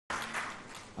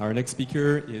Our next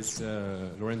speaker is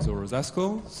Lorenzo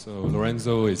Rosasco. So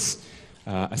Lorenzo is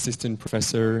assistant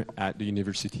professor at the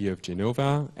University of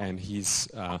Genova, and he's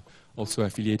also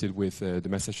affiliated with the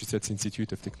Massachusetts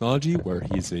Institute of Technology, where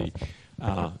he's a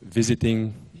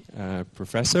visiting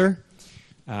professor.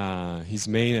 His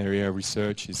main area of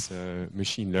research is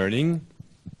machine learning,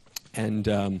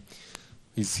 and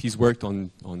he's worked on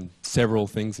several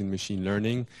things in machine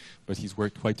learning, but he's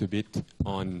worked quite a bit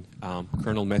on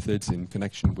kernel methods in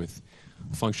connection with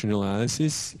functional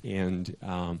analysis, and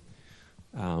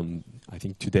I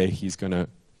think today he's going to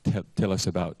tell us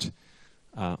about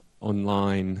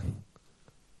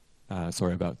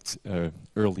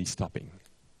early stopping.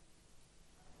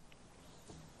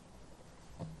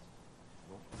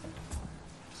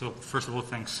 So first of all,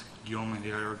 thanks Guillaume and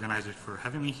the other organizers for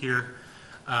having me here.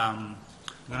 I'm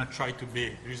going to try to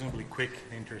be reasonably quick in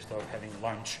the interest of having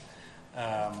lunch.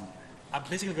 I'm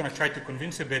basically going to try to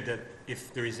convince a bit that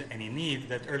if there is any need,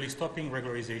 that early stopping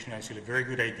regularization is actually a very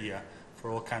good idea for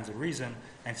all kinds of reasons,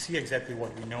 and see exactly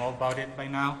what we know about it by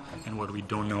now and what we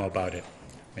don't know about it.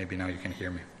 Maybe now you can hear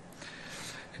me.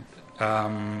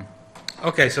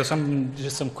 Okay, so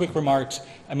just some quick remarks.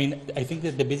 I mean, I think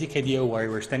that the basic idea why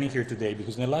we're standing here today,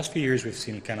 because in the last few years we've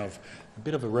seen kind of a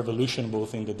bit of a revolution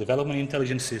both in the development of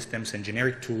intelligent systems and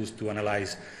generic tools to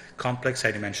analyze complex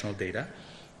high-dimensional data.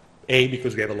 A,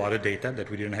 because we have a lot of data that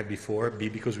we didn't have before. B,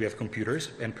 because we have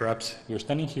computers. And perhaps we're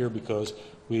standing here because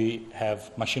we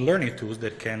have machine learning tools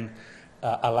that can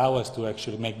allow us to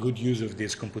actually make good use of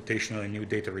these computational and new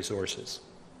data resources.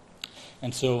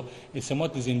 And so it's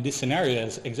somewhat in this scenario,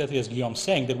 exactly as Guillaume's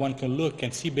saying, that one can look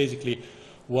and see basically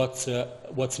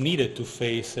what's needed to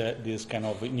face this kind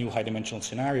of new high-dimensional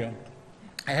scenario.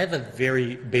 I have a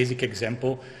very basic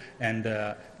example, and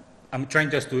I'm trying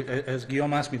just to, as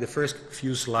Guillaume asked me, the first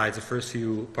few slides, the first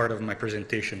few part of my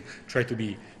presentation, try to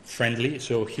be friendly.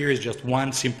 So here is just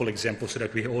one simple example so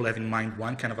that we all have in mind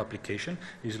one kind of application.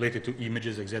 It's related to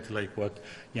images, exactly like what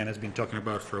Jan has been talking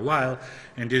about for a while.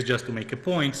 And this just to make a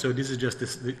point. So this is just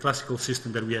the classical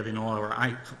system that we have in all our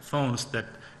iPhones that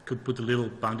could put a little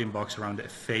bounding box around a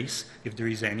face, if there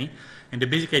is any. And the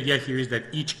basic idea here is that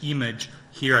each image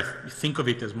here, I think of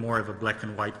it as more of a black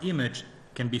and white image,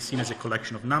 can be seen as a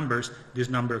collection of numbers. This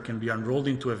number can be unrolled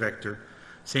into a vector.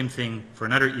 Same thing for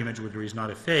another image where there is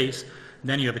not a face.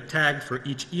 Then you have a tag for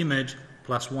each image,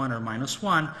 +1 or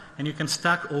 -1, and you can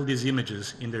stack all these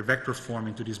images in their vector form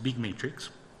into this big matrix.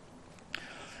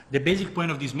 The basic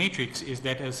point of this matrix is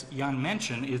that, as Jan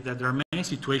mentioned, is that there are many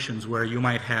situations where you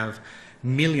might have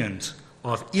millions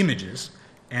of images,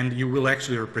 and you will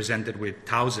actually represent it with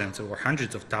thousands or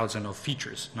hundreds of thousands of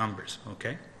features, numbers,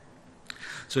 okay?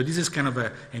 So this is kind of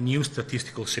a new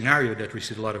statistical scenario that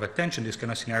receives a lot of attention, this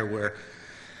kind of scenario where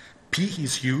P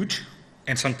is huge,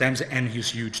 and sometimes N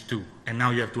is huge too. And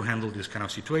now you have to handle these kind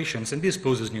of situations, and this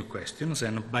poses new questions,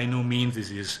 and by no means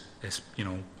this is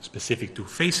specific to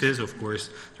faces. Of course,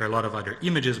 there are a lot of other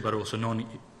images, but also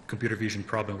non-computer vision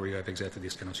problem where you have exactly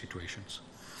these kind of situations.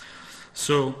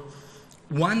 So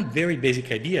one very basic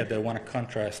idea that I want to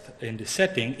contrast in this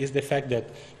setting is the fact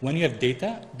that when you have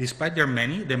data, despite there are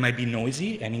many, they might be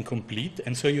noisy and incomplete,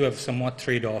 and so you have somewhat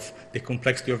trade-off the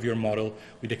complexity of your model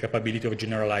with the capability of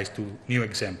generalize to new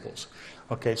examples.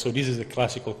 Okay, so this is a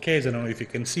classical case. I don't know if you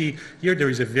can see. Here there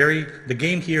is the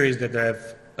game here is that I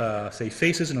have, say,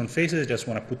 faces and non-faces. I just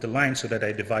want to put the line so that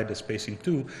I divide the space in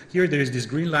two. Here there is this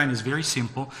green line, is very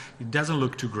simple. It doesn't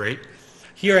look too great.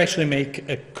 Here I actually make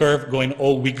a curve going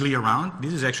all wiggly around.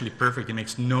 This is actually perfect. It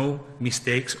makes no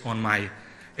mistakes on my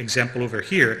example over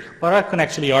here. But I can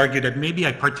actually argue that maybe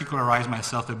I particularize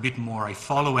myself a bit more. I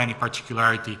follow any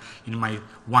particularity in my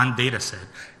one data set.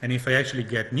 And if I actually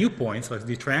get new points, like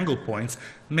the triangle points,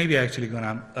 maybe I'm actually going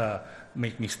to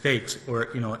make mistakes, or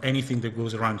anything that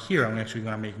goes around here, I'm actually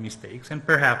going to make mistakes. And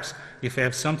perhaps if I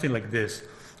have something like this,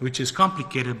 which is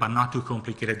complicated but not too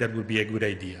complicated, that would be a good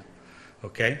idea.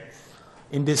 Okay?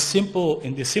 In this simple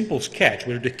sketch,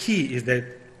 where the key is that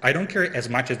I don't care as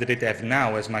much as the data I have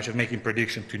now, as much as making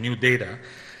prediction to new data.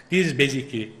 This is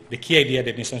basically the key idea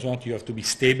that in some sense you have to be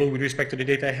stable with respect to the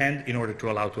data at hand in order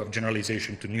to allow to have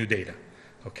generalization to new data.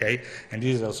 Okay? And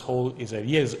this is as old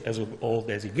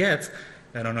as it gets.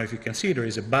 I don't know if you can see, there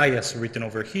is a bias written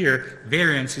over here.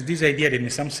 Variance is this idea that in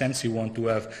some sense you want to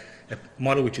have a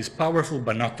model which is powerful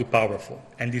but not too powerful.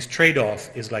 And this trade-off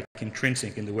is like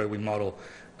intrinsic in the way we model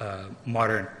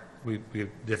we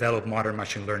develop modern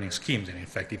machine learning schemes, and in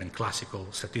fact even classical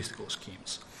statistical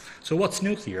schemes. So what's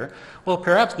new here? Well,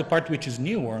 perhaps the part which is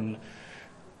new, or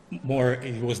more,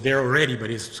 it was there already,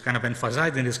 but it's kind of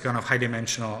emphasized in this kind of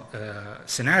high-dimensional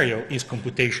scenario, is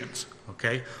computations,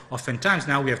 okay? Oftentimes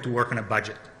now we have to work on a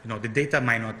budget. You know, the data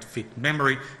might not fit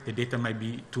memory, the data might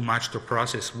be too much to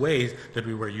process ways that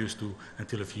we were used to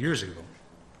until a few years ago.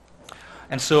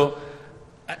 And so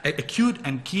a cute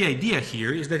and key idea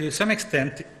here is that to some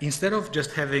extent, instead of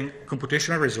just having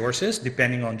computational resources,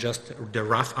 depending on just the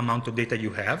rough amount of data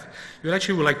you have, you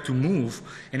actually would like to move,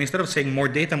 and instead of saying more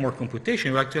data, more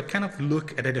computation, you like to kind of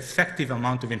look at an effective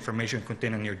amount of information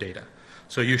contained in your data.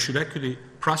 So you should actually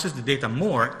process the data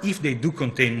more if they do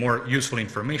contain more useful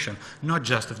information, not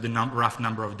just if the rough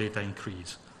number of data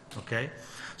increase, okay?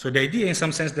 So the idea, in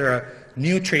some sense, there are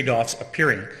new trade-offs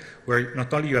appearing, where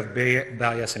not only you have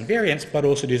bias and variance, but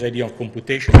also this idea of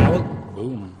computation.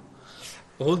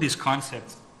 All these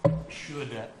concepts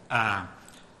should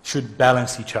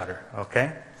balance each other,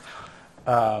 okay?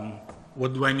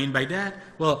 What do I mean by that?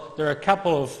 Well, there are a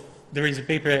couple of, there is a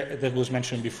paper that was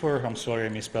mentioned before. I'm sorry I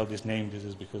misspelled this name. This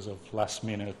is because of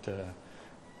last-minute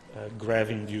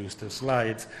Grav-induced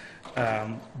slides.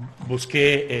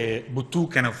 Bosquet,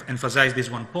 Boutou kind of emphasized this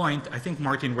one point. I think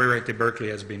Martin Wainwright at Berkeley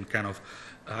has been kind of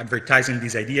advertising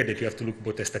this idea that you have to look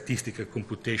both at statistical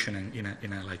computation and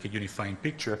in a like a unifying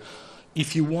picture.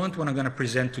 If you want, what I'm going to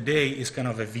present today is kind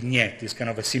of a vignette, is kind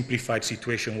of a simplified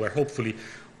situation where hopefully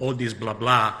all this blah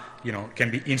blah, you know,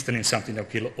 can be instant in something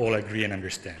that we'll all agree and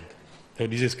understand. So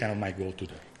this is kind of my goal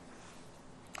today.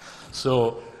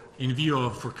 So in view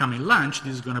of forthcoming lunch,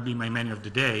 this is going to be my menu of the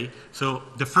day. So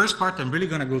the first part, I'm really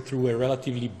going to go through a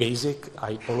relatively basic,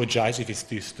 I apologize if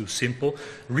it's too simple,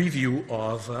 review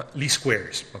of least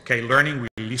squares, okay? Learning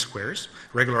with least squares,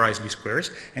 regularized least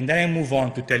squares, and then I move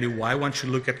on to tell you why one should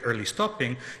look at early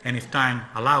stopping, and if time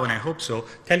allows, and I hope so,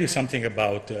 tell you something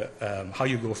about how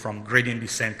you go from gradient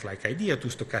descent-like idea to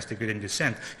stochastic gradient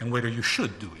descent, and whether you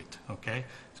should do it, okay?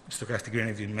 Stochastic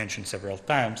gradient has been mentioned several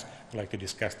times. I'd like to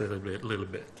discuss that a little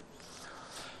bit.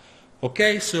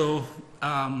 Okay, so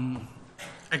I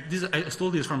stole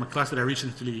this from a class that I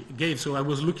recently gave, so I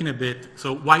was looking a bit,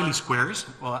 so why least squares?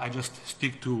 Well, I just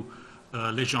stick to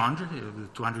Legendre,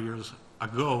 200 years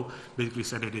ago, basically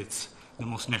said that it's the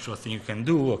most natural thing you can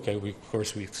do. Okay, of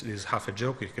course, this is half a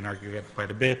joke, you can argue it quite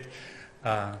a bit.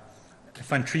 A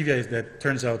fun trivia is that it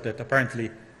turns out that apparently,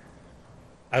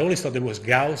 I always thought it was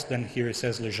Gauss, then here it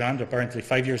says Legendre. Apparently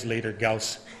 5 years later,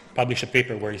 Gauss published a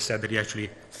paper where he said that he actually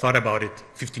thought about it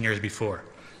 15 years before,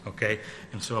 okay?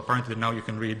 And so apparently now you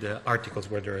can read articles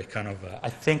where they're kind of, I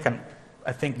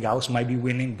think Gauss might be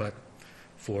winning, but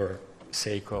for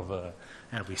sake of,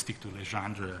 we stick to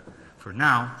Legendre for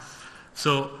now.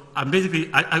 So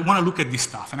basically, I want to look at this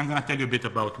stuff, and I'm going to tell you a bit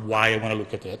about why I want to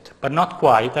look at it, but not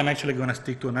quite. I'm actually going to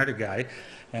stick to another guy,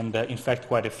 and in fact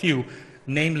quite a few.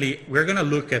 Namely, we're going to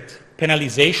look at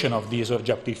penalization of this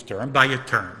objective term by a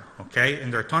term, okay?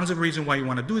 And there are tons of reasons why you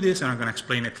want to do this, and I'm going to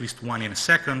explain at least one in a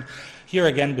second. Here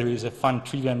again, there is a fun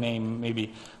trivia name,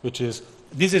 maybe, which is,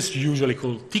 this is usually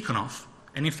called Tikhonov.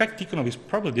 And in fact, Tikhonov is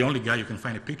probably the only guy you can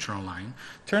find a picture online.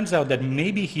 Turns out that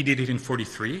maybe he did it in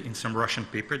 43 in some Russian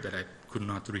paper that I could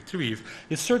not retrieve.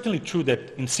 It's certainly true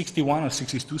that in 61 or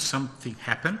 62 something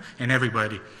happened, and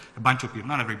everybody, a bunch of people,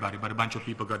 not everybody, but a bunch of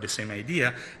people got the same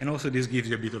idea. And also this gives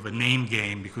you a bit of a name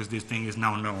game because this thing is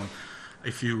now known.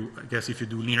 I guess if you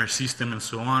do linear system and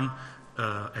so on,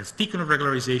 as Tikhonov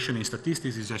regularization in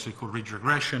statistics is actually called ridge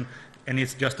regression, and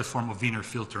it's just a form of Wiener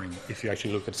filtering if you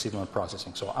actually look at signal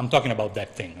processing. So I'm talking about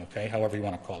that thing, okay, however you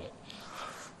want to call it.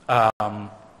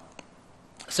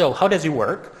 So how does it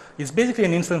work? It's basically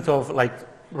an instance of like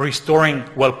restoring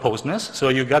well-posedness. So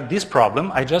you got this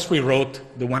problem. I just rewrote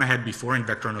the one I had before in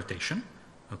vector notation,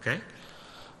 okay?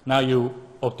 Now you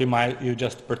optimize, you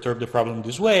just perturb the problem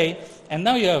this way, and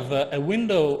now you have a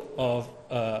window of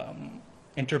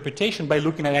interpretation by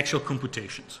looking at actual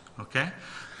computations, okay?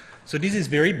 So this is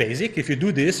very basic. If you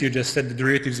do this, you just set the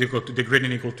derivatives equal to the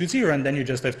gradient equal to 0, and then you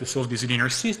just have to solve this linear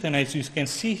system. As you can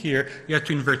see here, you have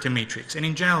to invert a matrix. And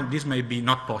in general, this may be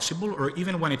not possible, or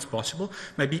even when it's possible,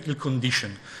 might be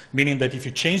ill-conditioned, meaning that if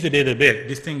you change the data a bit,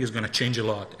 this thing is going to change a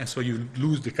lot, and so you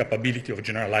lose the capability of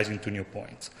generalizing to new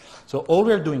points. So all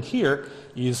we're doing here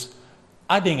is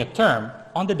adding a term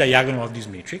on the diagonal of this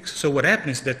matrix. So what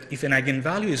happens is that if an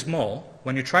eigenvalue is small,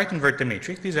 when you try to invert the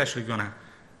matrix, this is actually going to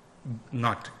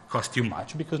not cost you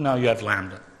much because now you have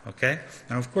lambda, okay?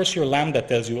 And of course your lambda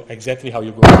tells you exactly how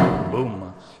you go,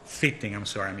 boom, fitting, I'm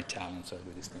sorry, I'm Italian, so I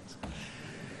do these things.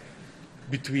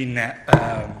 Between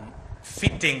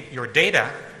fitting your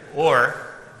data or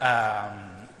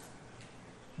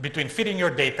between fitting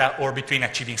your data or between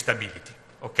achieving stability,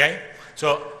 okay?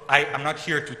 So I'm not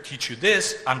here to teach you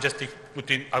this. I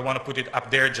want to put it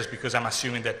up there just because I'm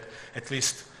assuming that at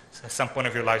least at some point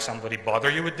of your life somebody bother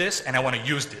you with this, and I want to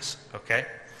use this, okay?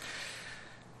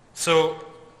 So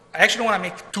I actually want to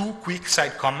make two quick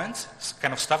side comments,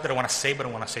 kind of stuff that I want to say, but I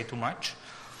don't want to say too much.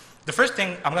 The first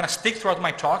thing, I'm going to stick throughout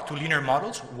my talk to linear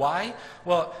models. Why?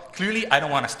 Well, clearly I don't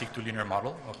want to stick to linear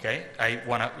model, okay? I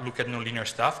want to look at nonlinear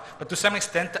stuff, but to some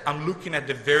extent I'm looking at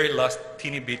the very last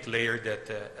teeny bit layer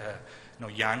that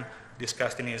Jan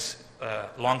discussed in his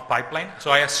long pipeline.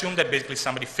 So I assume that basically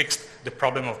somebody fixed the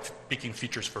problem of picking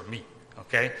features for me.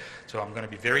 Okay, so I'm going to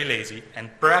be very lazy, and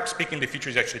perhaps picking the feature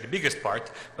is actually the biggest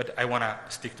part, but I want to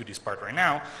stick to this part right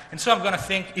now. And so I'm going to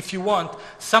think, if you want,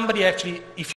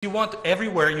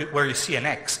 everywhere where you see an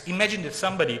X, imagine that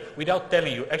somebody, without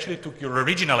telling you, actually took your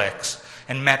original X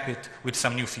and mapped it with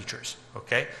some new features.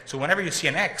 Okay, so whenever you see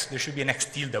an X, there should be an X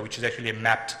tilde, which is actually a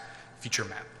mapped feature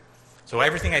map. So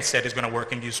everything I said is going to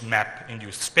work in this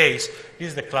map-induced space. This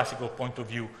is the classical point of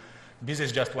view. This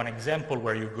is just one example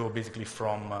where you go basically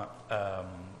from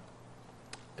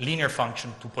linear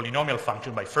function to polynomial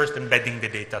function by first embedding the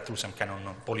data through some kind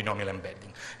of polynomial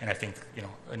embedding. And I think,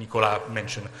 Nicola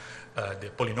mentioned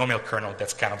the polynomial kernel.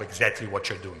 That's kind of exactly what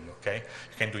you're doing, okay?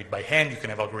 You can do it by hand. You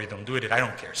can have algorithm do it. I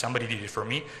don't care. Somebody did it for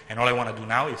me. And all I want to do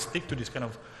now is stick to this kind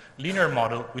of linear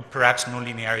model with perhaps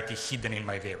nonlinearity hidden in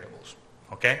my variables,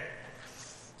 okay?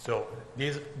 So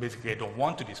this basically I don't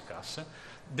want to discuss.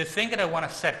 The thing that I want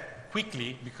to set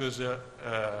quickly, because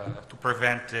to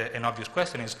prevent an obvious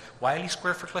question, is why least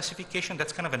square for classification?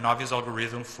 That's kind of an obvious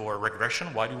algorithm for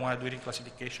regression. Why do you want to do it in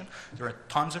classification? There are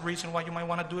tons of reasons why you might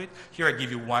want to do it. Here I give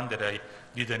you one that I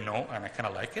didn't know, and I kind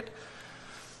of like it.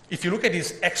 If you look at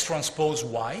this X transpose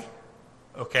Y,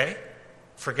 okay,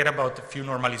 forget about a few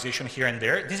normalization here and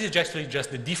there. This is actually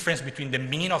just the difference between the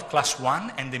mean of class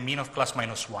 1 and the mean of class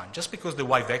minus 1, just because the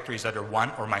Y vector is either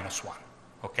 1 or minus 1,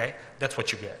 okay? That's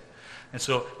what you get. And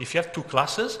so if you have two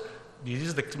classes, this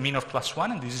is the mean of class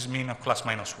 1 and this is mean of class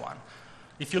minus 1.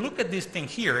 If you look at this thing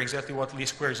here, exactly what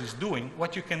least squares is doing,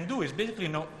 what you can do is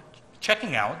basically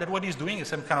checking out that what he's doing is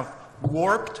some kind of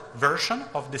warped version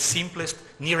of the simplest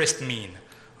nearest mean,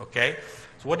 okay?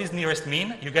 So what is nearest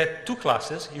mean? You get two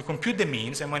classes, you compute the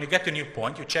means, and when you get to a new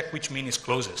point, you check which mean is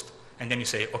closest. And then you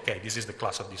say, okay, this is the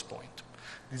class of this point.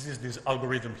 This is this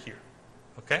algorithm here,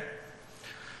 okay?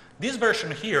 This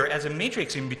version here has a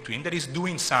matrix in between that is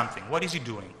doing something. What is it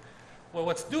doing? Well,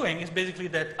 what's doing is basically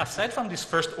that aside from this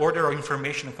first order of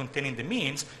information containing the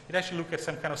means, it actually looks at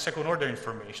some kind of second order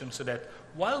information, so that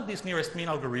while this nearest mean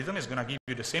algorithm is going to give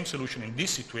you the same solution in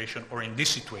this situation or in this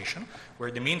situation, where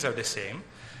the means are the same,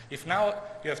 if now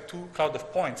you have two cloud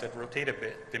of points that rotate a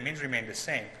bit, the means remain the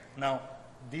same, now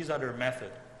this other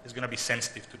method is going to be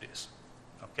sensitive to this,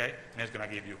 okay? And it's going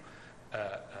to give you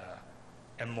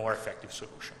a more effective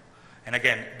solution. And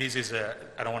again, this is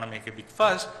I don't want to make a big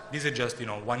fuss. This is just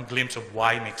one glimpse of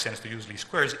why it makes sense to use least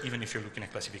squares, even if you're looking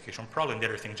at classification problem. The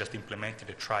other thing, just implement it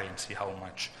and try and see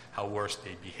how worse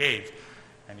they behave,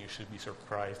 and you should be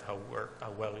surprised how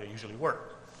well they usually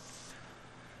work.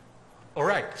 All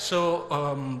right, so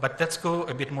but let's go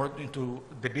a bit more into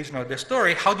the business of the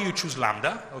story. How do you choose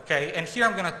lambda? Okay, and here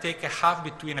I'm going to take a half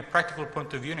between a practical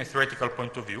point of view and a theoretical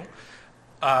point of view.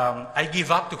 I give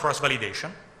up to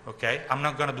cross-validation. Okay, I'm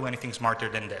not going to do anything smarter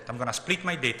than that. I'm going to split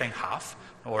my data in half,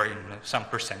 or in some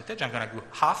percentage. I'm going to do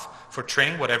half for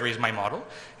training whatever is my model,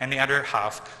 and the other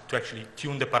half to actually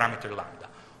tune the parameter lambda.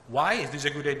 Why? Is this a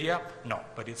good idea? No,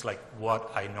 but it's like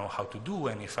what I know how to do,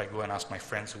 and if I go and ask my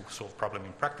friends who solve problem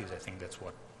in practice, I think that's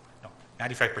what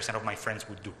 95% of my friends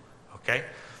would do. Okay,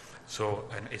 so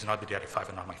and it's not that the other 5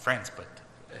 are not my friends, but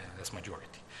that's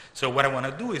majority. So what I want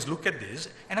to do is look at this,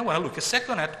 and I want to look a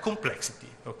second at complexity,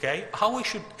 okay? How I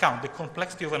should count the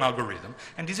complexity of an algorithm,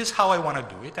 and this is how I want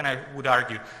to do it, and I would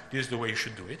argue this is the way you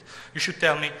should do it. You should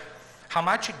tell me how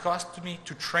much it costs me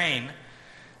to train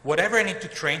whatever I need to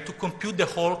train to compute the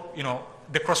whole,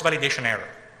 the cross-validation error,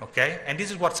 okay? And this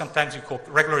is what sometimes you call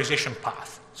regularization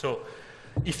path. So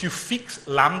if you fix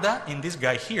lambda in this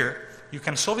guy here, you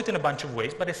can solve it in a bunch of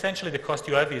ways, but essentially the cost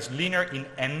you have is linear in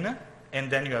n, and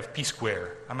then you have p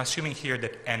squared. I'm assuming here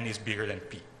that n is bigger than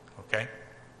p, okay?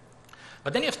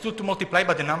 But then you have still to multiply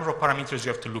by the number of parameters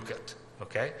you have to look at,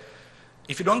 okay?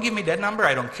 If you don't give me that number,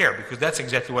 I don't care, because that's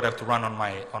exactly what I have to run on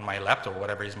my laptop,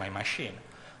 whatever is my machine.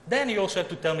 Then you also have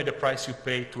to tell me the price you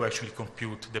pay to actually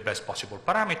compute the best possible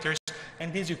parameters,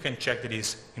 and this you can check that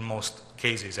is, in most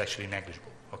cases, actually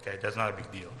negligible, okay? That's not a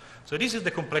big deal. So this is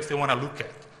the complexity I want to look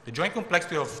at. The joint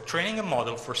complexity of training a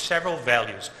model for several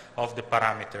values of the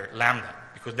parameter lambda,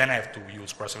 because then I have to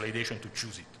use cross-validation to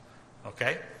choose it,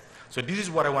 okay? So this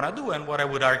is what I want to do, and what I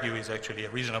would argue is actually a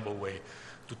reasonable way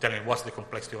to tell me what's the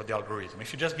complexity of the algorithm.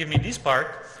 If you just give me this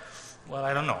part, well,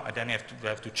 I don't know. I then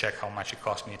have to check how much it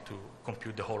costs me to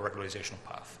compute the whole regularization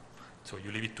path. So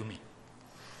you leave it to me.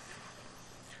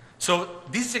 So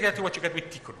this is exactly what you get with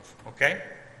Tikhonov, okay?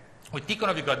 With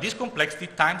Tikhonov, you got this complexity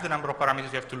times the number of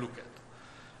parameters you have to look at.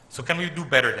 So can we do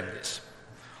better than this?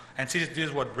 And this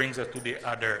is what brings us to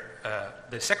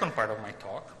the second part of my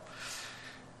talk.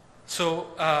 So,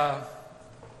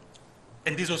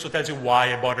 and this also tells you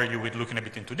why I bother you with looking a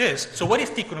bit into this. So what is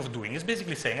Tikhonov doing? It's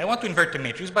basically saying, I want to invert the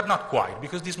matrix, but not quite,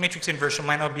 because this matrix inversion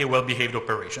might not be a well-behaved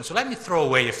operation. So let me throw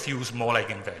away a few small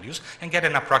eigenvalues and get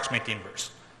an approximate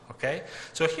inverse. Okay?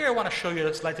 So here I want to show you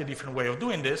a slightly different way of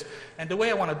doing this, and the way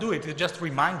I want to do it is just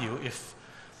remind you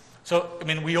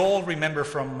we all remember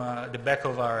from the back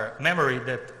of our memory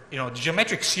that, the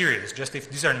geometric series, just if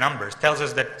these are numbers, tells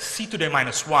us that c to the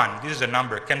minus 1, this is a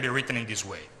number, can be written in this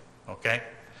way. Okay?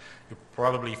 You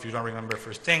probably, if you don't remember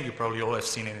first thing, you probably all have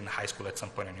seen it in high school at some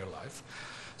point in your life.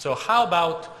 So how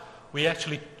about we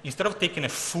actually, instead of taking a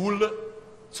full,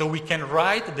 so we can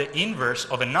write the inverse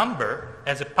of a number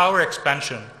as a power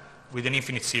expansion with an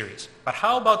infinite series. But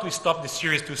how about we stop the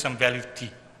series to some value t?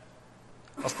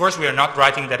 Of course, we are not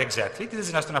writing that exactly. This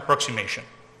is just an approximation.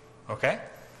 Okay?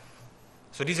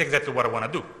 So this is exactly what I want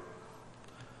to do.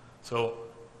 So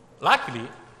luckily,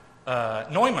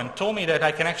 Neumann told me that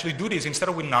I can actually do this instead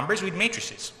of with numbers, with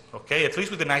matrices. Okay? At least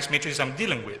with the nice matrices I'm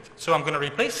dealing with. So I'm going to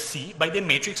replace C by the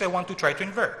matrix I want to try to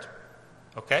invert.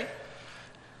 Okay?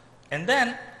 And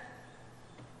then,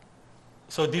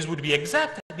 so this would be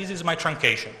exact. This is my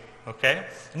truncation. Okay?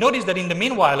 Notice that in the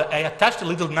meanwhile, I attached a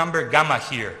little number gamma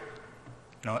here.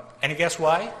 Any guess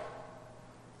why?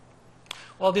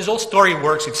 Well, this whole story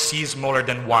works if C is smaller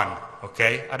than 1.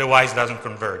 Okay? Otherwise, it doesn't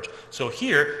converge. So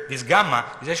here, this gamma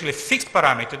is actually a fixed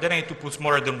parameter that I need to put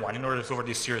smaller than 1 in order for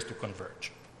this series to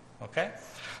converge. Okay?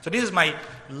 So this is my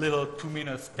little 2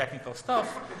 minutes technical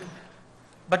stuff.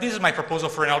 But this is my proposal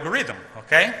for an algorithm.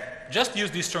 Okay? Just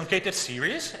use this truncated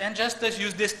series and just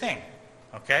use this thing.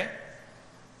 Okay?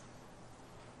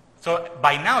 So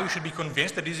by now, you should be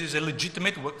convinced that this is a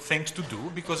legitimate thing to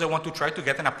do because I want to try to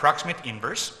get an approximate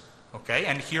inverse. Okay?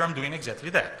 And here I'm doing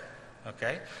exactly that.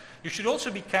 Okay? You should also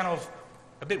be kind of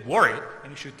a bit worried,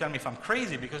 and you should tell me if I'm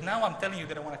crazy, because now I'm telling you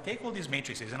that I want to take all these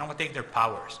matrices and I want to take their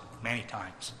powers many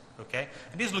times. Okay?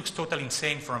 And this looks totally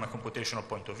insane from a computational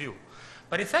point of view.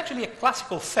 But it's actually a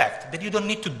classical fact that you don't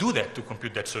need to do that to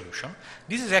compute that solution.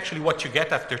 This is actually what you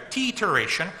get after t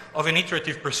iteration of an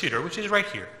iterative procedure, which is right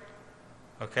here.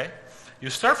 Okay? You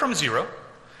start from 0,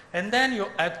 and then you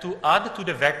have to add to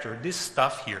the vector this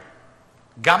stuff here.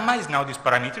 Gamma is now this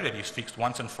parameter that is fixed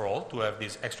once and for all to have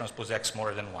this x transpose x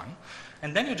smaller than 1.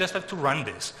 And then you just have to run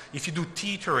this. If you do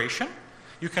t iteration,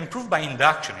 you can prove by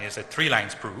induction, it's a 3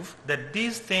 lines proof, that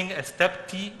this thing at step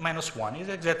t minus 1 is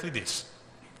exactly this.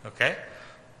 Okay?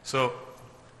 So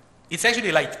it's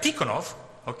actually like Tikhonov,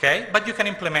 okay? But you can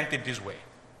implement it this way.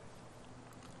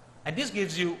 And this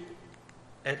gives you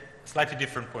a slightly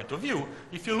different point of view.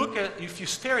 If you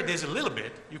stare at this a little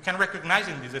bit, you can recognize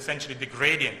in this essentially the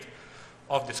gradient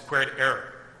of the squared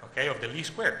error, okay, of the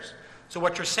least squares. So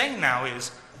what you're saying now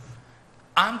is,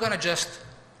 I'm going to just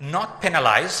not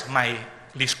penalize my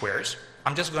least squares.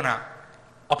 I'm just going to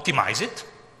optimize it,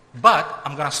 but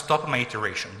I'm going to stop my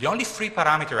iteration. The only free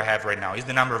parameter I have right now is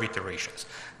the number of iterations.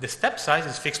 The step size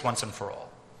is fixed once and for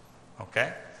all,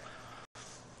 okay?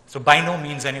 So by no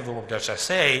means any of what I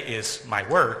say is my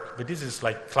work, but this is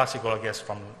like classical, I guess,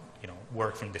 from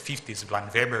work from the 50s,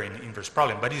 Weber in inverse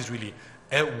problem, but it is really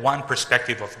one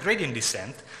perspective of gradient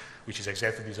descent, which is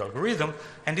exactly this algorithm,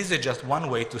 and this is just one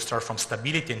way to start from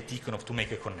stability and Tikhonov to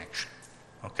make a connection,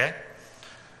 okay?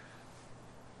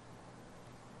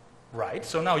 Right,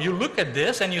 so now you look at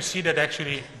this and you see that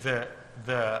actually the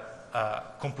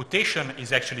computation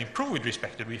is actually improved with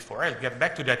respect to before. I'll get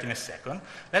back to that in a second.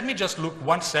 Let me just look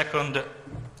 1 second.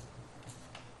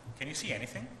 Can you see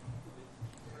anything?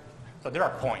 So there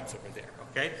are points over there,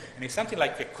 okay? And it's something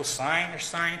like a cosine or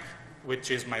sine,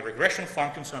 which is my regression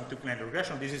function. So I'm taking a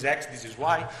regression. This is x, this is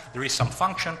y. There is some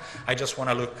function. I just want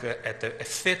to look at a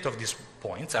fit of these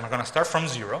points. And I'm going to start from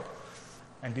 0.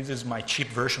 And this is my cheap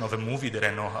version of a movie that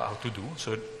I know how to do.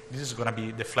 So this is going to be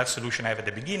the flat solution I have at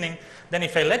the beginning. Then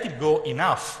if I let it go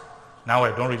enough, now I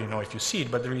don't really know if you see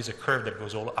it, but there is a curve that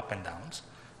goes all up and downs.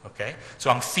 Okay? So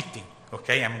I'm fitting.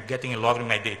 Okay? I'm getting a log in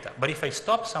my data. But if I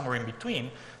stop somewhere in between,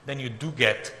 then you do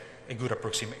get a good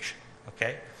approximation.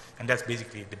 Okay? And that's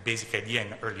basically the basic idea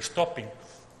in early stopping.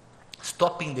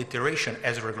 Stopping the iteration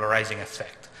as a regularizing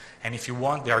effect. And if you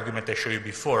want, the argument I showed you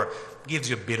before gives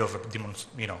you a bit of a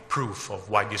proof of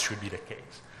why this should be the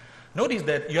case. Notice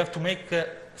that you have to make,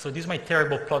 so this is my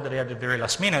terrible plot that I had at the very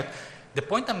last minute. The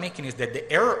point I'm making is that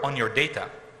the error on your data,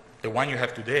 the one you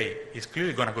have today, is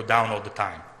clearly going to go down all the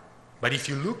time. But if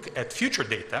you look at future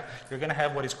data, you're going to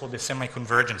have what is called the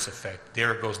semi-convergence effect. The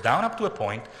error goes down up to a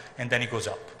point, and then it goes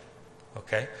up.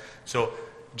 Okay? So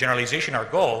generalization our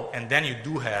goal, and then you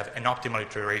do have an optimal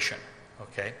iteration.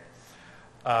 Okay?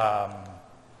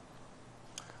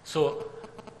 So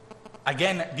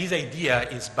again, this idea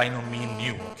is by no means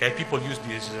new. Okay? People use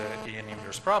this in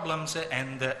inverse problems,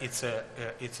 and it's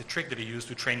a trick that they use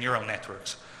to train neural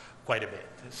networks quite a bit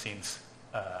since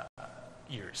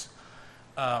years.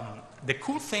 The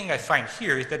cool thing I find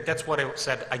here is that that's what I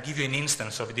said. I give you an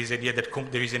instance of this idea that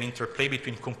there is an interplay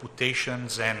between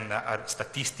computations and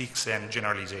statistics and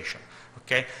generalization.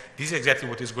 Okay? This is exactly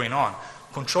what is going on.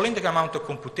 Controlling the amount of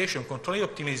computation, controlling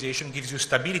optimization gives you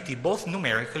stability both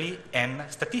numerically and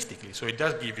statistically. So it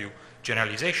does give you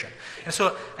generalization. And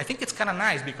so I think it's kind of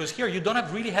nice because here you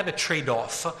don't really have a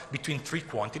trade-off between three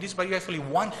quantities, but you have only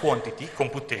one quantity,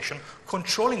 computation,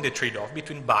 controlling the trade-off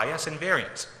between bias and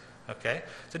variance. Okay?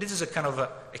 So this is a kind of a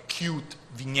cute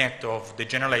vignette of the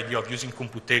general idea of using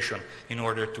computation in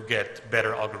order to get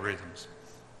better algorithms.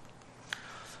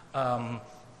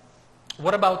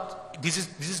 What about, this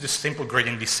is the simple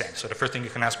gradient descent. So the first thing you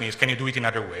can ask me is, can you do it in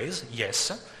other ways?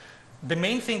 Yes. The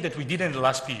main thing that we did in the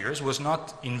last few years was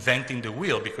not inventing the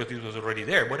wheel because it was already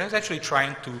there, but I was actually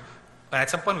trying to, and at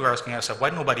some point we were asking ourselves, why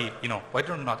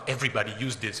do not everybody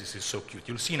use this? This is so cute.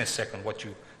 You'll see in a second what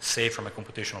you say from a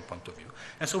computational point of view.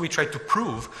 And so we tried to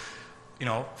prove,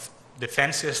 the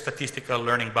fanciest statistical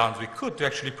learning bounds we could to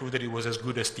actually prove that it was as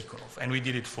good as Tikhonov. And we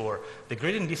did it for the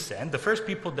gradient descent. The first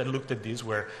people that looked at this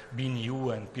were Bin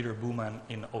Yu and Peter Booman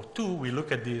in 2002. We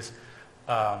look at this,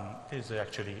 this is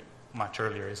actually much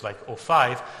earlier, it's like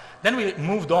 2005. Then we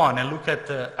moved on and looked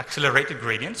at accelerated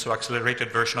gradients, so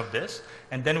accelerated version of this.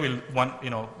 And then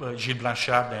Gilles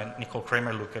Blanchard and Nicole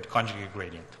Kramer look at conjugate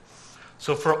gradient.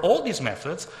 So for all these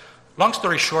methods, long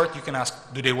story short, you can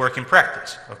ask, do they work in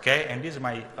practice? Okay, and these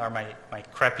are my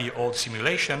crappy old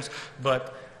simulations,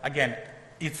 but again,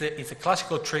 it's a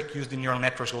classical trick used in neural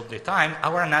networks all the time.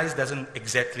 Our analysis doesn't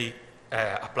exactly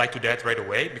apply to that right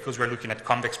away because we're looking at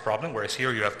convex problem, whereas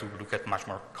here you have to look at much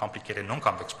more complicated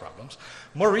non-convex problems.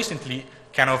 More recently,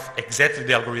 kind of exactly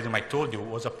the algorithm I told you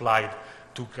was applied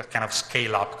to kind of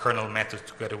scale up kernel methods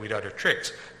together with other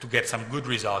tricks to get some good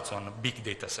results on big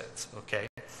data sets, okay?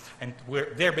 And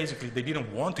there basically, they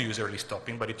didn't want to use early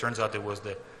stopping, but it turns out it was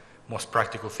the most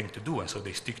practical thing to do, and so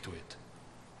they stick to it.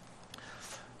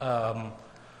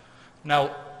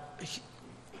 Now,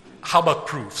 how about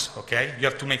proofs, okay? You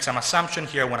have to make some assumption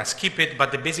here. I want to skip it,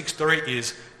 but the basic story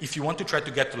is if you want to try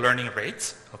to get to learning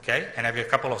rates, okay, and I have a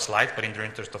couple of slides, but in the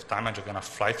interest of time, I'm just going to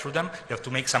fly through them. You have to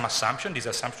make some assumption. These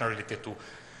assumptions are related to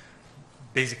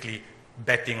basically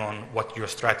betting on what your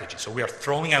strategy. So we are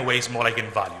throwing away small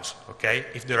eigenvalues, okay?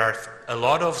 If there are a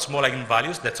lot of small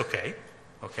eigenvalues, that's okay,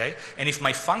 okay? And if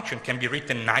my function can be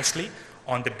written nicely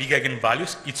on the big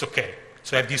eigenvalues, it's okay.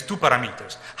 So I have these two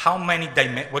parameters.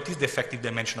 What is the effective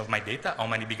dimension of my data? How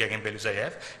many big eigenvalues I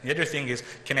have? And the other thing is,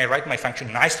 can I write my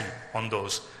function nicely on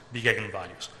those big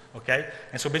eigenvalues? Okay?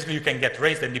 And so basically you can get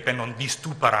rates that depend on these two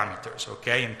parameters,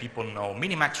 okay? And people know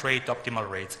minimax rate, optimal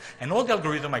rates. And all the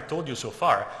algorithm I told you so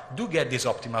far do get these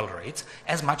optimal rates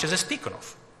as much as a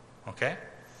Tikhonov, okay?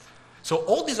 So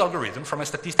all these algorithms from a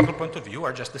statistical point of view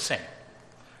are just the same.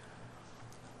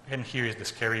 And here is the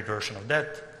scary version of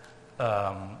that.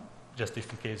 Just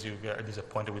if in case you are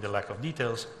disappointed with the lack of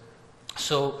details.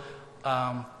 So,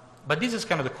 but this is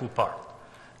kind of the cool part.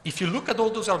 If you look at all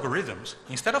those algorithms,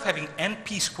 instead of having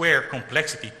np squared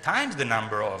complexity times the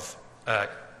number of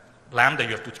lambda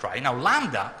you have to try, now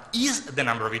lambda is the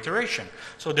number of iteration.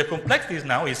 So the complexity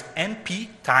now is np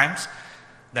times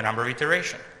the number of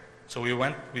iteration. So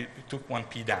we took one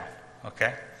p down,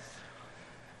 okay?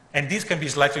 And this can be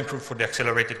slightly improved for the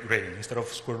accelerated gradient. Instead of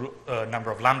square root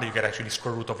number of lambda, you get actually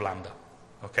square root of lambda,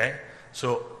 okay?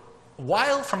 So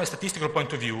while from a statistical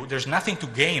point of view, there's nothing to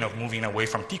gain of moving away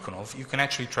from Tikhonov, you can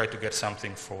actually try to get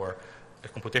something for a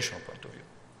computational point of view,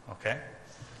 okay?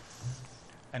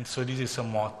 And so this is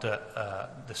somewhat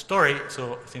the story.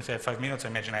 So since I have 5 minutes, I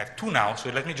imagine I have 2 now. So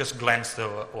let me just glance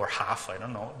through, or half, I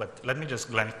don't know, but let me just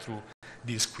glance through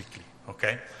these quickly,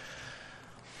 okay?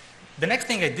 The next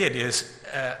thing I did is,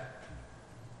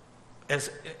 as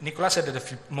Nicolas said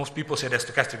that most people say that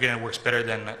stochastic gradient works better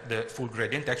than the full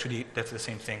gradient. Actually, that's the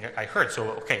same thing I heard.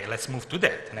 So, okay, let's move to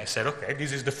that. And I said, okay,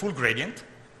 this is the full gradient.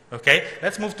 Okay,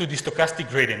 let's move to the stochastic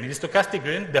gradient. In the stochastic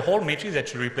gradient, the whole matrix is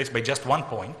actually replaced by just 1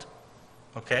 point.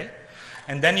 Okay,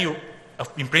 and then you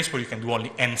in principle, you can do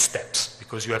only n steps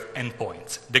because you have n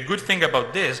points. The good thing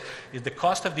about this is the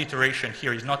cost of the iteration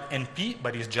here is not np,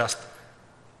 but is just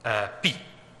p,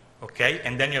 okay?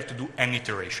 And then you have to do n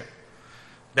iteration.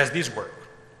 Does this work?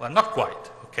 Well, not quite,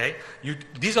 okay?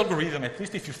 This algorithm, at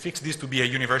least if you fix this to be a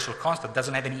universal constant,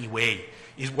 doesn't have any way.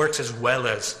 It works as well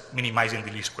as minimizing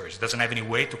the least squares. It doesn't have any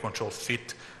way to control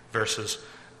fit versus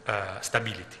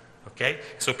stability, okay?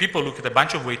 So people look at a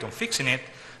bunch of ways on fixing it.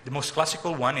 The most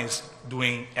classical one is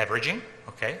doing averaging,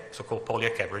 okay? So-called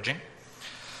Polyak averaging.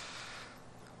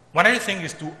 One other thing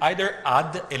is to either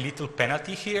add a little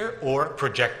penalty here or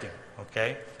projecting,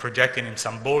 okay? Projecting in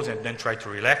some balls and then try to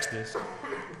relax this.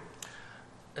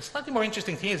 A slightly more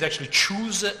interesting thing is actually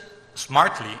choose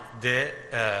smartly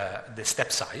the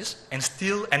step size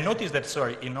and notice that,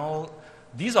 sorry, in all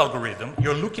these algorithms,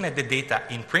 you're looking at the data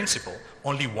in principle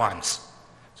only once.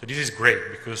 So this is great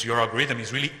because your algorithm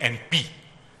is really NP,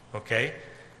 okay,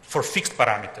 for fixed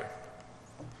parameter.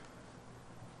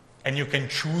 And you can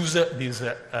choose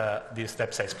this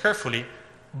step size carefully,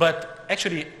 but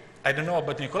actually, I don't know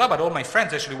about Nicola, but all my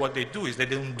friends actually what they do is they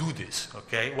don't do this,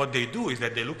 okay? What they do is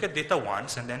that they look at data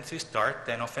once and then they start,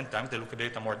 and oftentimes they look at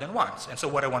data more than once. And so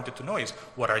what I wanted to know is,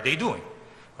 what are they doing,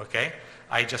 okay?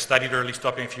 I just studied early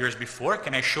stopping a few years before.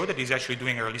 Can I show that he's actually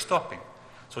doing early stopping?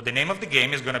 So the name of the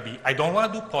game is going to be, I don't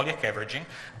want to do Polyak averaging.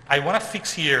 I want to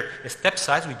fix here a step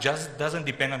size which just doesn't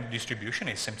depend on the distribution.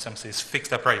 It's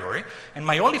fixed a priori. And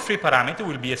my only free parameter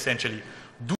will be essentially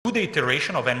do the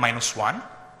iteration of n minus 1,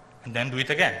 and then do it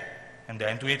again, and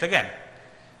then do it again.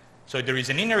 So there is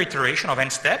an inner iteration of n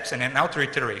steps and an outer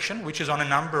iteration, which is on a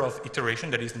number of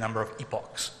iterations, that is the number of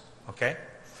epochs, okay?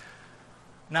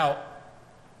 Now,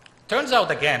 turns out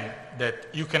again that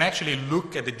you can actually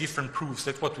look at the different proofs.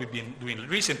 That's what we've been doing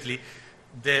recently.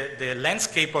 The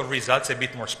landscape of results is a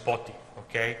bit more spotty,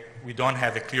 okay? We don't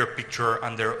have a clear picture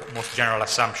under most general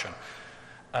assumption.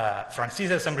 Francis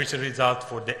has some recent results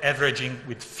for the averaging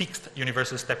with fixed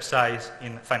universal step size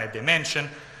in finite dimension.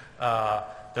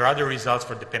 There are other results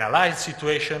for the penalized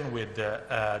situation with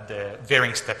the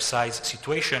varying step size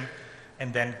situation.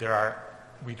 And then there are,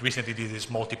 we recently did this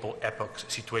multiple epoch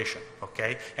situation,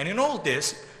 okay? And in all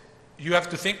this, you have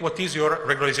to think what is your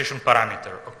regularization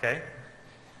parameter, okay?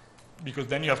 Because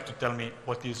then you have to tell me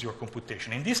what is your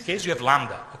computation. In this case, you have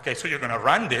lambda, okay? So you're going to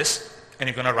run this, and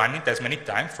you're going to run it as many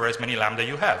times for as many lambda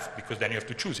you have, because then you have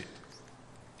to choose it.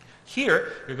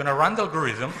 Here, you're going to run the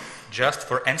algorithm just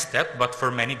for n step, but for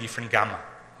many different gamma,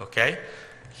 okay?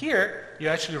 Here, you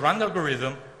actually run the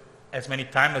algorithm as many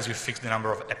times as you fix the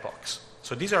number of epochs.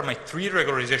 So these are my 3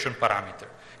 regularization parameters.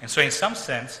 And so in some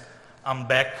sense, I'm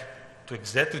back to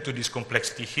exactly to this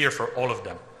complexity here for all of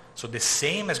them. So the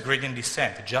same as gradient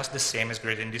descent, just the same as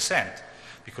gradient descent.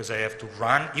 Because I have to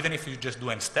run, even if you just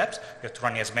do n steps, you have to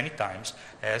run as many times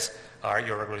as are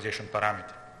your regularization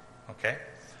parameter, okay?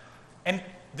 And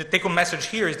the take-home message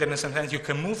here is that in some sense you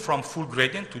can move from full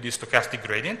gradient to this stochastic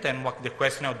gradient, and what the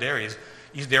question out there is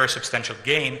there a substantial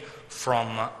gain from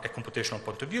a computational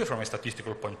point of view, from a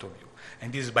statistical point of view?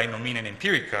 And this is by no means an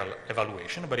empirical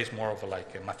evaluation, but it's more of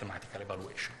like a mathematical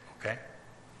evaluation, okay?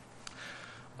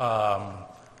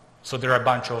 So there are a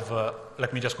bunch of,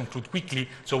 let me just conclude quickly.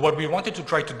 So what we wanted to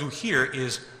try to do here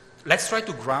is, let's try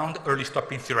to ground early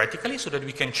stopping theoretically so that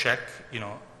we can check,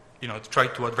 try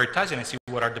to advertise it and see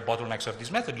what are the bottlenecks of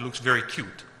this method. It looks very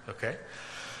cute, okay?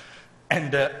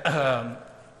 And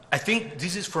I think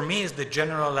this is, for me, is the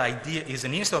general idea, is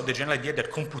an instance of the general idea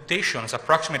that computations,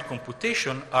 approximate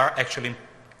computation, are actually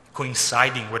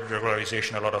coinciding with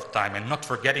regularization a lot of time, and not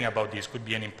forgetting about this could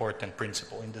be an important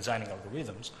principle in designing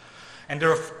algorithms. And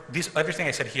there are everything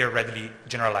I said here readily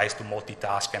generalized to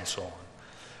multitask and so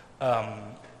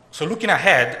on. So looking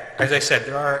ahead, as I said,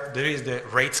 there is the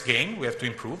rates gain we have to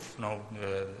improve.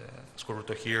 Square root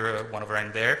of here, 1 over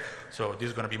n there. So this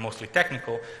is going to be mostly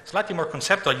technical. Slightly more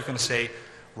conceptual, you can say,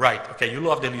 right, okay, you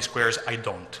love the least squares, I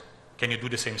don't. Can you do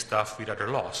the same stuff with other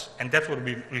laws? And that's what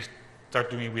we start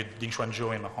doing with Ding-Xuan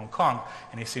Zhou in Hong Kong,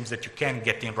 and it seems that you can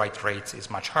get in right rates is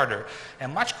much harder.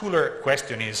 And much cooler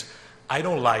question is, I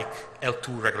don't like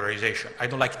L2 regularization. I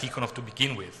don't like Tikhonov to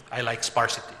begin with. I like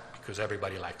sparsity because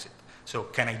everybody likes it. So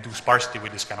can I do sparsity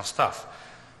with this kind of stuff?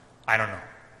 I don't know,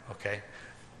 okay?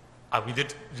 We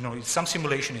did, some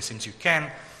simulation, it seems you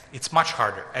can. It's much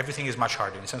harder. Everything is much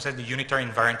harder. In some sense, the unitary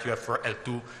invariant you have for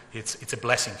L2, it's a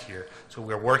blessing here. So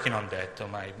we're working on that.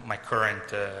 My current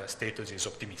status is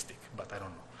optimistic, but I don't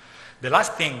know. The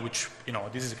last thing, which,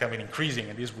 this is kind of increasing,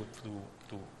 and this would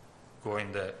to go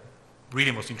in the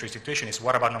really most interesting situation, is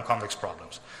what about non-convex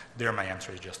problems? There my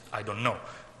answer is just, I don't know.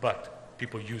 But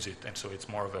people use it, and so it's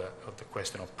more of the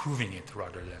question of proving it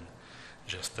rather than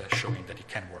just showing that it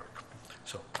can work.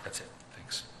 So that's it.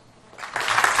 Thanks.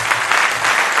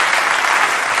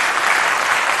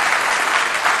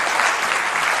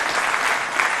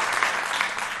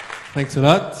 Thanks a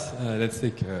lot. Let's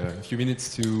take a few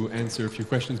minutes to answer a few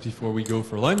questions before we go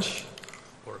for lunch.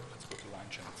 Or let's go to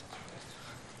lunch.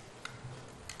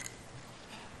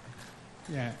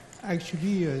 Yeah,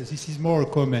 actually, this is more a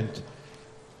comment.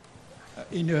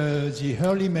 In the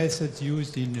early methods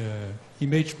used in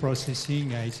image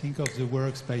processing, I think of the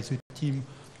works by the team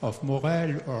of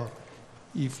Morel, or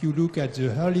if you look at the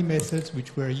early methods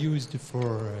which were used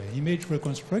for image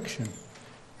reconstruction,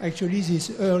 actually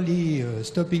these early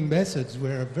stopping methods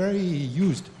were very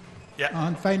used. Yeah.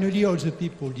 And finally, all the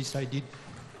people decided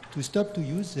to stop to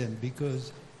use them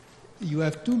because you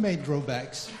have two main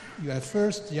drawbacks. You have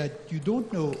first that you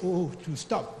don't know how to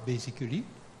stop, basically.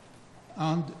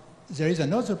 And there is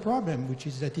another problem, which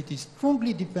is that it is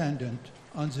strongly dependent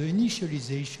on the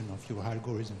initialization of your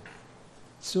algorithm.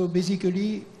 So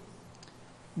basically,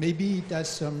 maybe it has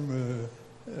some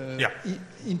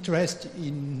interest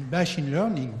in machine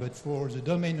learning, but for the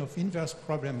domain of inverse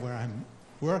problem where I'm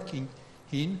working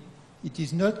in, it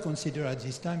is not considered at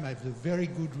this time as a very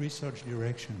good research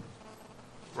direction.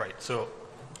 Right, so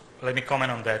let me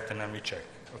comment on that and then we check.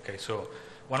 Okay, so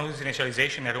one is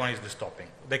initialization, the other one is the stopping.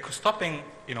 The stopping,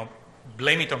 you know,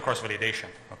 blame it on cross-validation,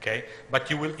 okay? But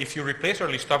you will, if you replace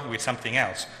early stopping with something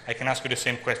else, I can ask you the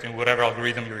same question, whatever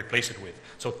algorithm you replace it with.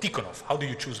 So Tikhonov, how do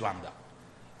you choose lambda?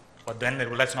 But then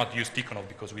let's not use Tikhonov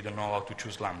because we don't know how to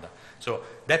choose lambda. So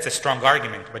that's a strong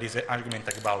argument, but it's an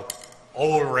argument about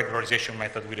all regularization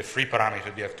method with a free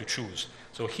parameter you have to choose.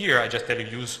 So here I just tell you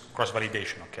use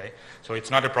cross-validation, okay? So it's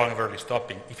not a problem of early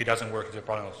stopping. If it doesn't work, it's a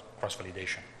problem of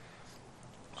cross-validation.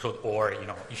 So, or, you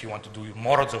know, if you want to do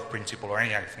Morozov principle or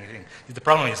anything, the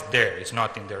problem is there, it's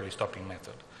not in the early stopping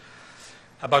method.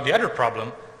 About the other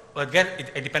problem, well, again,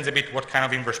 it depends a bit what kind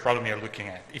of inverse problem you're looking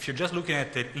at. If you're just looking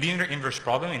at the linear inverse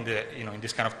problem in the, you know, in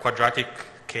this kind of quadratic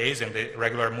case and the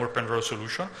regular Moore-Penrose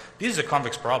solution, this is a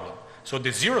convex problem. So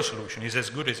the zero solution is as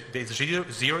good as, the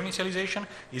zero initialization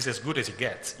is as good as it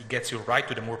gets. It gets you right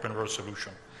to the Moore-Penrose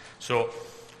solution. So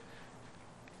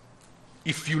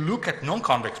if you look at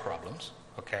non-convex problems,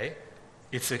 okay,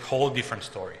 it's a whole different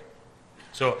story.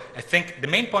 So I think the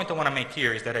main point I want to make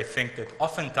here is that I think that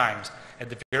oftentimes at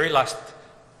the very last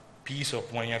piece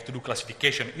of when you have to do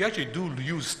classification, you actually do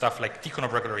use stuff like Tikhonov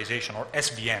regularization or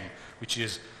SVM, which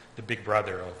is the big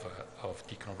brother of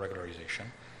Tikhonov regularization.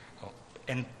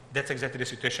 And that's exactly the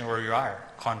situation where you are,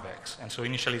 convex. And so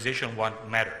initialization won't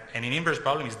matter. And an inverse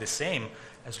problem is the same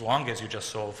as long as you just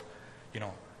solve, you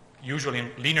know, usually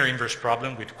linear inverse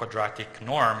problem with quadratic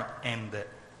norm and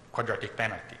quadratic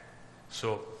penalty.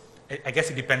 So I guess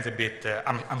it depends a bit.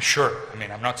 I'm sure. I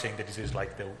mean, I'm not saying that this is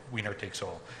like the winner takes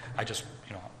all. I just,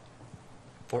 you know,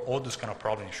 for all those kind of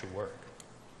problems, it should work.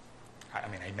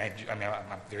 I'm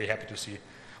very happy to see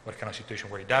what kind of situation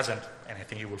where it doesn't, and I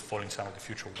think it will fall in some of the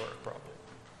future work probably.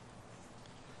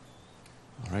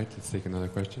 All right, let's take another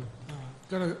question.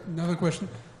 Got another question.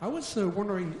 I was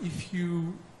wondering if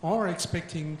you are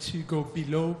expecting to go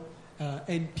below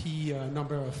NP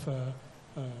number of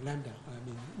lambda, I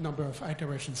mean number of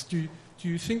iterations. Do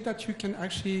you think that you can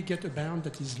actually get a bound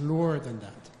that is lower than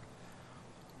that?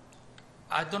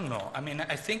 I don't know. I mean,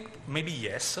 I think maybe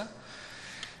yes.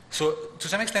 So to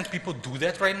some extent, people do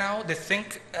that right now. They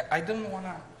think, I don't want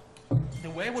to, the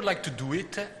way I would like to do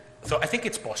it, so I think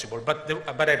it's possible, but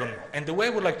I don't know. And the way I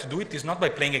would like to do it is not by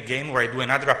playing a game where I do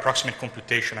another approximate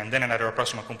computation and then another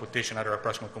approximate computation, another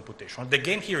approximate computation. The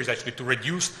game here is actually to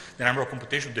reduce the number of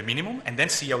computations to the minimum and then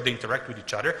see how they interact with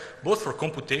each other, both for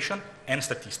computation and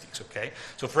statistics, okay?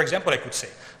 So for example, I could say,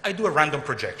 I do a random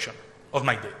projection of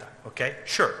my data, okay?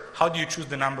 Sure, how do you choose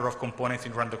the number of components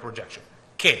in random projection?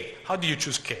 K, how do you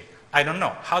choose K? I don't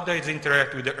know. How does it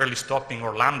interact with the early stopping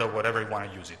or lambda, whatever you want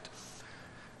to use it?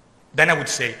 Then I would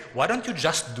say, why don't you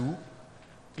just do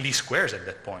least squares at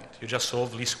that point? You just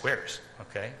solve least squares,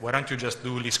 okay? Why don't you just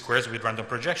do least squares with random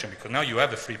projection? Because now you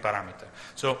have a free parameter.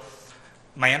 So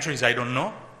my answer is I don't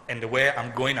know, and the way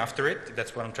I'm going after it,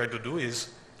 that's what I'm trying to do, is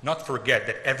not forget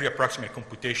that every approximate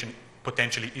computation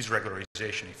potentially is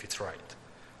regularization if it's right.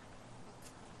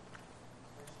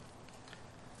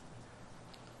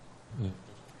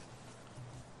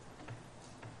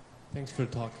 Thanks for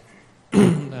the talk.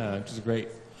 Which is great.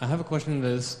 I have a question that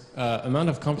is, amount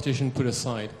of computation put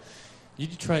aside, did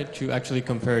you try to actually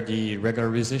compare the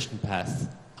regularization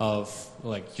path of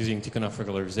like using Tikhonov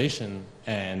regularization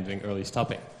and doing early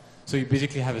stopping? So you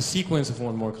basically have a sequence of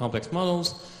more and more complex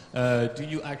models. Do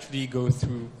you actually go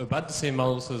through about the same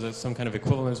models so there's some kind of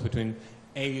equivalence between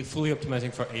fully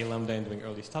optimizing for A lambda and doing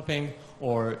early stopping,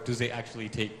 or do they actually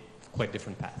take quite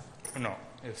different path. No,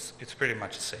 it's pretty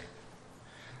much the same.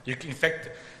 In fact,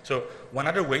 so one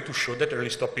other way to show that early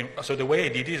stopping, so the way I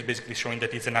did it is basically showing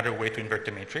that it's another way to invert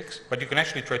the matrix, but you can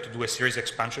actually try to do a series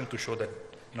expansion to show that,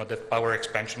 that power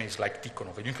expansion is like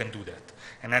Tikhonov, and you can do that.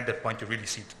 And at that point, you really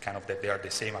see kind of that they are the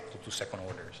same up to 2-second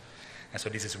orders. And so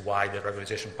this is why the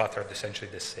regularization paths are essentially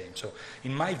the same. So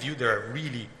in my view, they are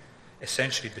really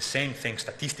essentially the same thing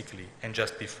statistically and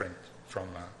just different from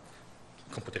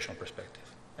a computational perspective.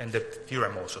 And the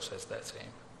theorem also says that same.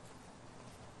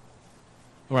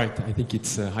 All right, I think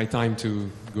it's high time to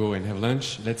go and have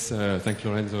lunch. Let's thank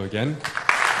Lorenzo again.